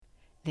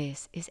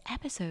This is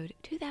episode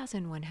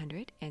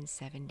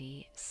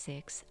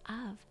 2176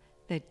 of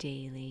the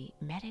Daily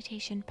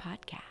Meditation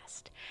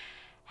Podcast.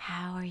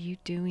 How are you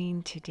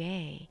doing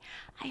today?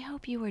 I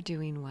hope you are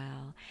doing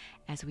well.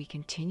 As we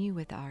continue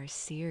with our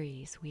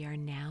series, we are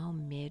now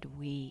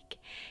midweek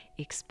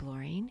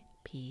exploring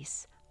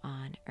peace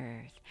on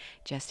earth,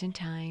 just in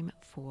time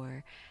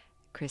for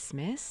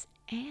Christmas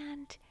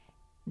and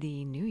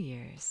the New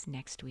Year's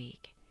next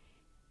week.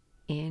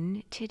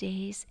 In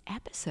today's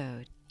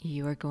episode,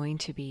 you are going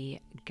to be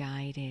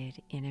guided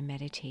in a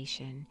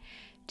meditation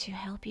to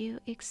help you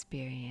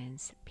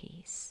experience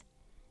peace.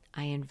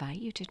 I invite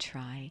you to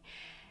try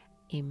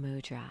a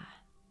mudra.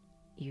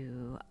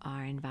 You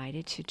are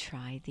invited to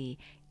try the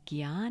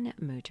Gyan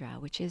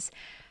Mudra, which is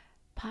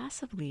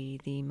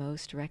possibly the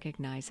most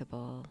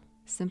recognizable,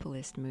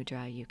 simplest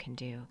mudra you can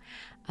do.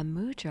 A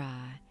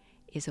mudra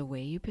is a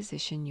way you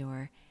position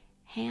your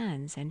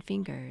hands and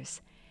fingers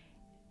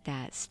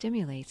that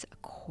stimulates a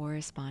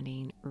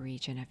corresponding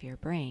region of your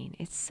brain.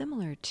 It's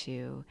similar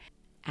to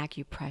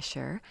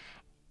acupressure,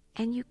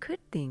 and you could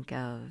think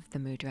of the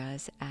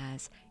mudras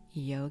as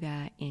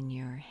yoga in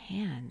your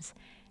hands,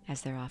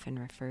 as they're often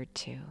referred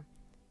to.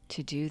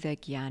 To do the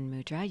Gyan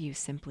Mudra, you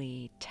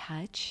simply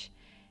touch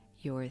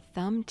your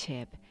thumb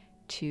tip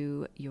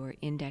to your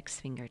index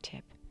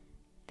fingertip,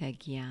 the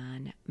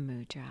Gyan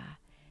Mudra.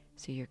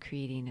 So you're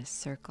creating a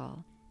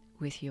circle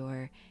with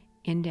your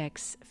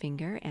index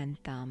finger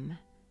and thumb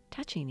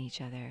touching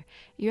each other.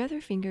 Your other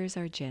fingers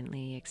are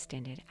gently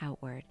extended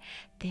outward.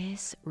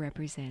 This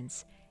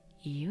represents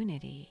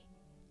unity,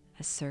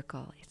 a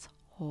circle, its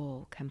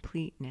whole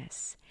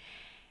completeness.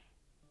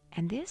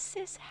 And this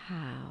is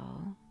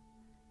how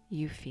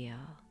you feel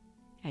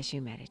as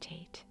you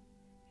meditate.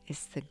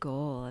 It's the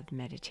goal of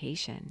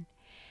meditation.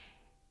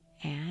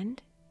 And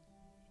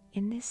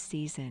in this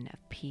season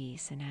of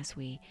peace, and as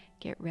we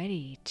get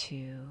ready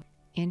to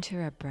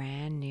enter a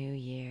brand new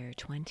year,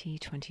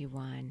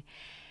 2021,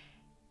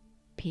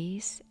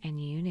 peace and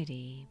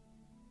unity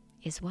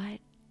is what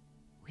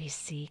we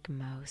seek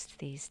most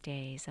these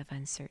days of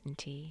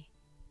uncertainty.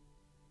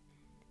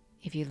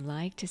 If you'd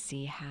like to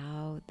see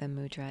how the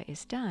mudra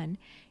is done,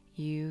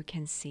 you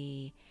can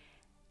see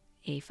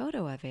a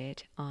photo of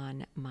it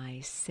on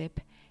my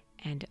Sip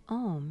and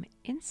Om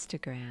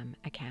Instagram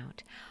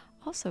account.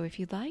 Also, if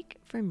you'd like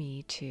for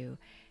me to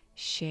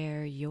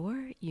share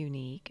your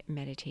unique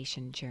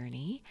meditation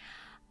journey,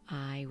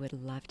 I would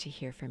love to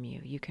hear from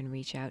you. You can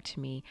reach out to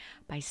me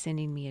by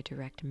sending me a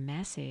direct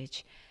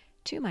message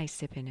to my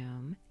Sip and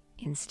Om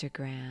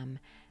Instagram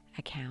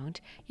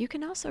account. You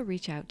can also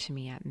reach out to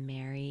me at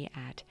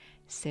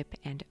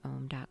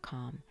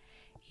mary@sipandom.com.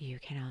 You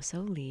can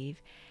also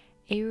leave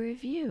a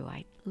review.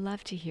 I'd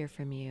love to hear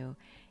from you.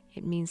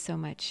 It means so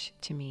much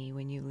to me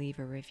when you leave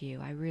a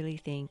review. I really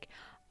thank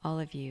all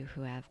of you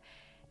who have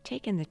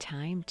taken the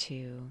time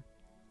to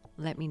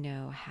let me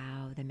know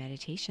how the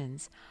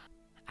meditations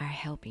are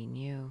helping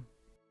you.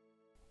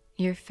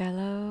 Your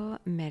fellow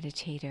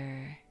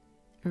meditator,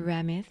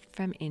 Ramith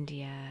from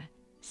India,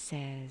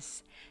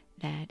 says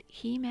that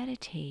he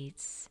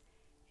meditates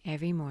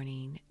every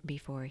morning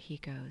before he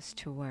goes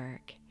to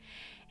work.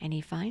 And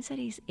he finds that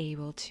he's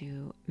able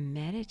to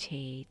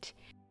meditate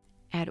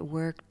at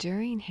work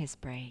during his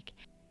break.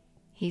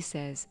 He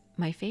says,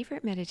 "My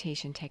favorite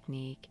meditation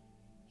technique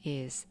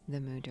is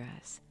the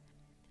mudras.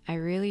 I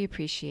really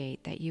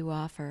appreciate that you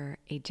offer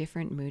a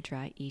different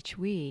mudra each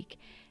week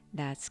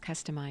that's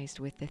customized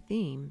with the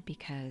theme,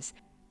 because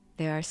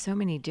there are so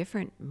many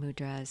different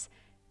mudras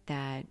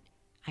that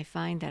I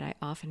find that I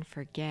often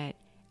forget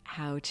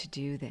how to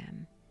do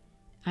them.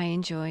 I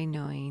enjoy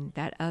knowing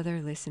that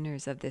other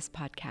listeners of this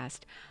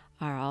podcast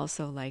are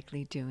also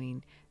likely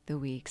doing the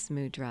week's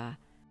mudra."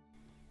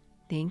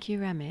 Thank you,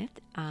 Ramit.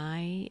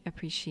 I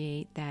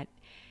appreciate that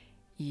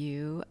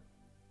you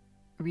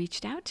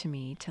reached out to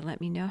me to let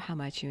me know how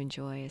much you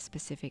enjoy a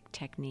specific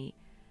technique.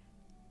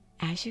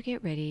 As you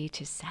get ready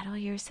to settle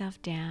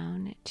yourself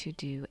down to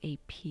do a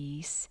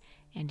peace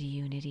and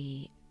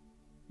unity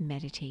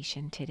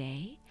meditation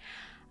today,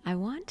 I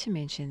want to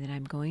mention that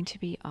I'm going to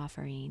be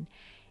offering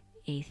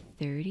a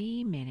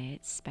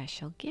 30-minute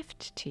special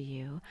gift to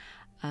you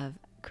of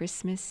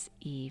Christmas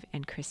Eve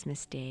and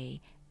Christmas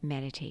Day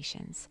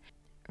meditations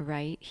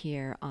right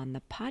here on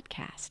the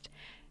podcast.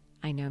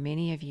 I know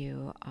many of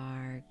you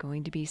are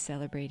going to be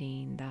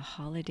celebrating the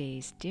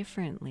holidays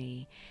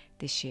differently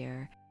this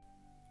year.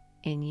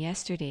 In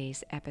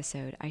yesterday's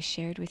episode, I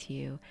shared with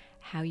you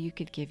how you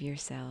could give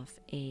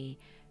yourself a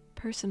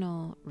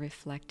personal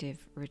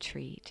reflective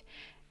retreat.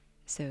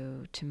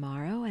 So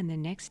tomorrow and the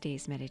next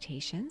day's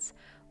meditations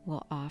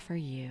will offer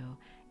you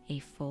a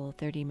full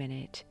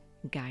 30-minute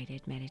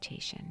guided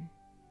meditation.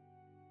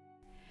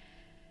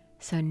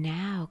 So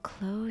now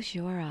close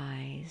your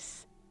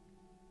eyes,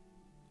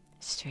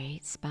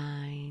 straight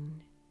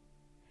spine,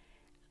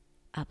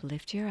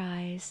 uplift your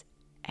eyes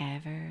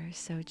ever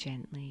so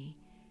gently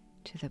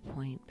to the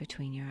point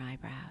between your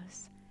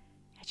eyebrows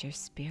at your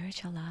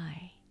spiritual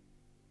eye.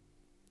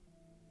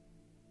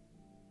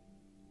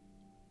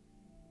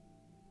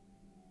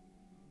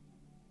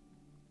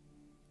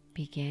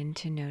 Begin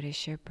to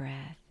notice your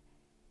breath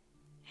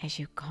as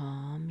you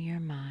calm your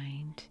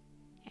mind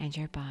and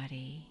your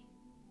body.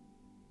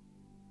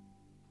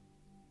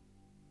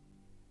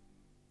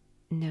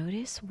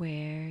 Notice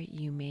where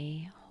you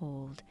may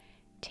hold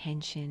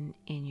tension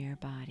in your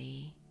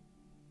body.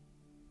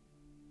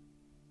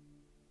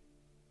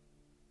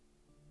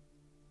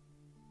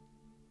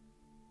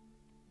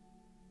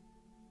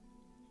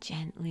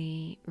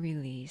 Gently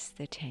release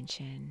the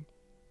tension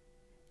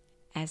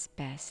as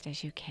best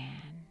as you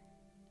can.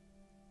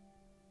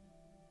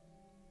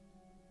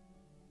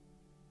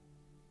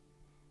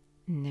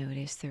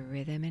 Notice the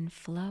rhythm and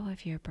flow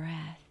of your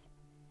breath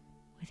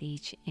with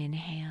each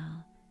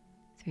inhale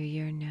through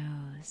your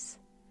nose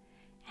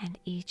and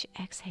each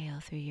exhale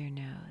through your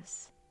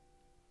nose.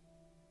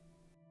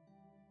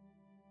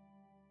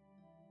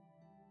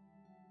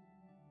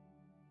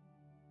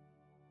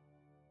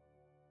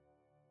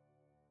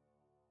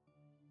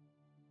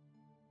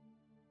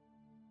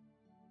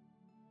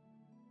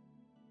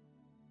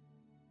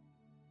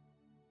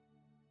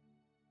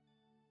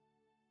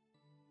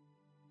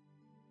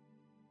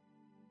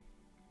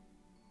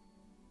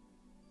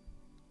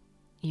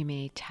 You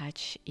may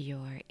touch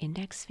your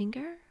index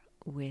finger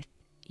with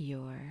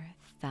your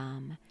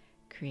thumb,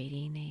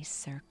 creating a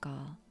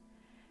circle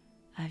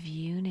of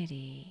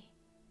unity,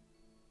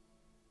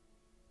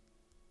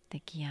 the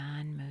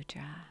Gyan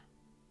Mudra.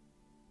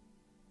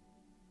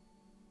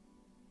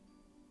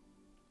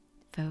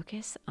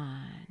 Focus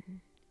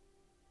on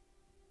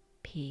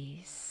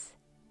peace,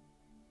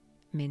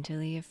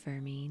 mentally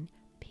affirming,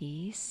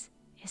 peace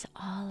is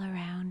all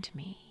around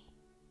me.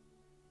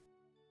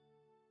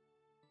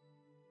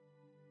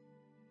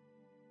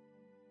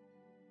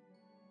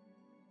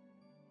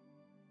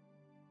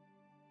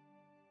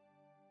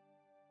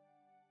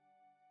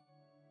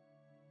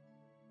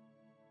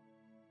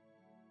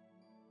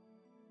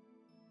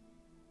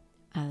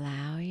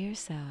 Allow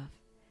yourself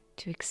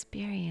to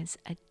experience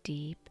a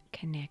deep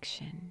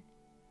connection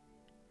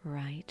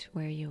right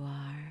where you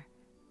are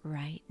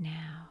right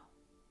now.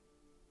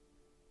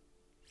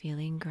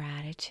 Feeling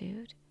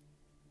gratitude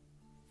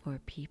for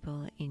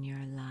people in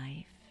your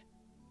life,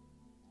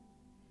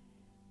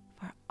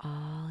 for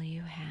all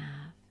you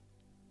have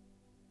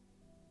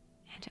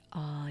and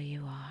all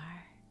you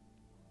are.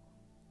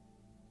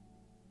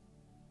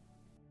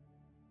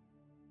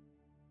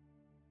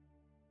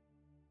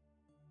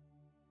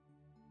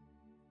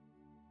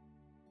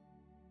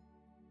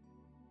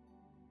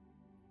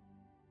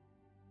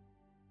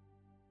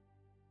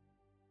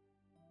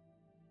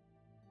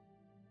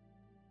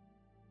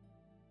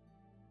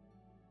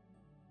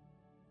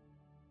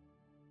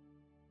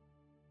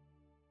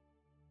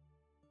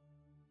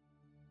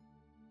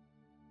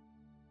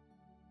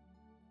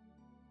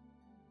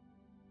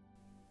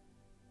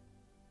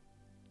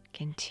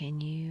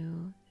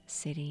 Continue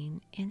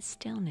sitting in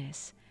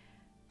stillness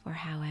for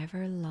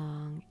however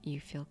long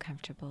you feel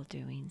comfortable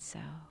doing so.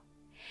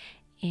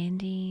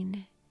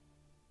 Ending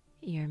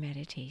your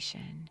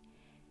meditation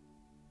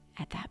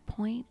at that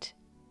point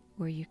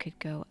where you could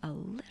go a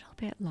little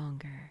bit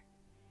longer.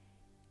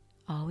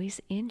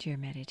 Always end your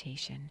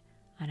meditation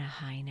on a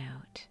high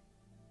note.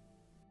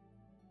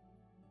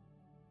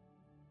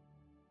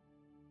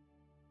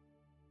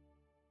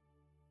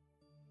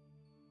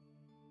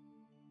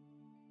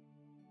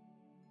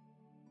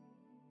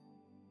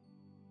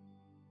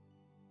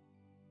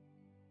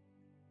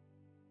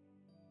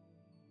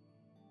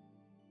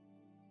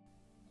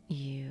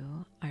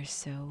 You are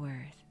so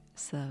worth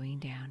slowing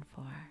down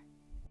for.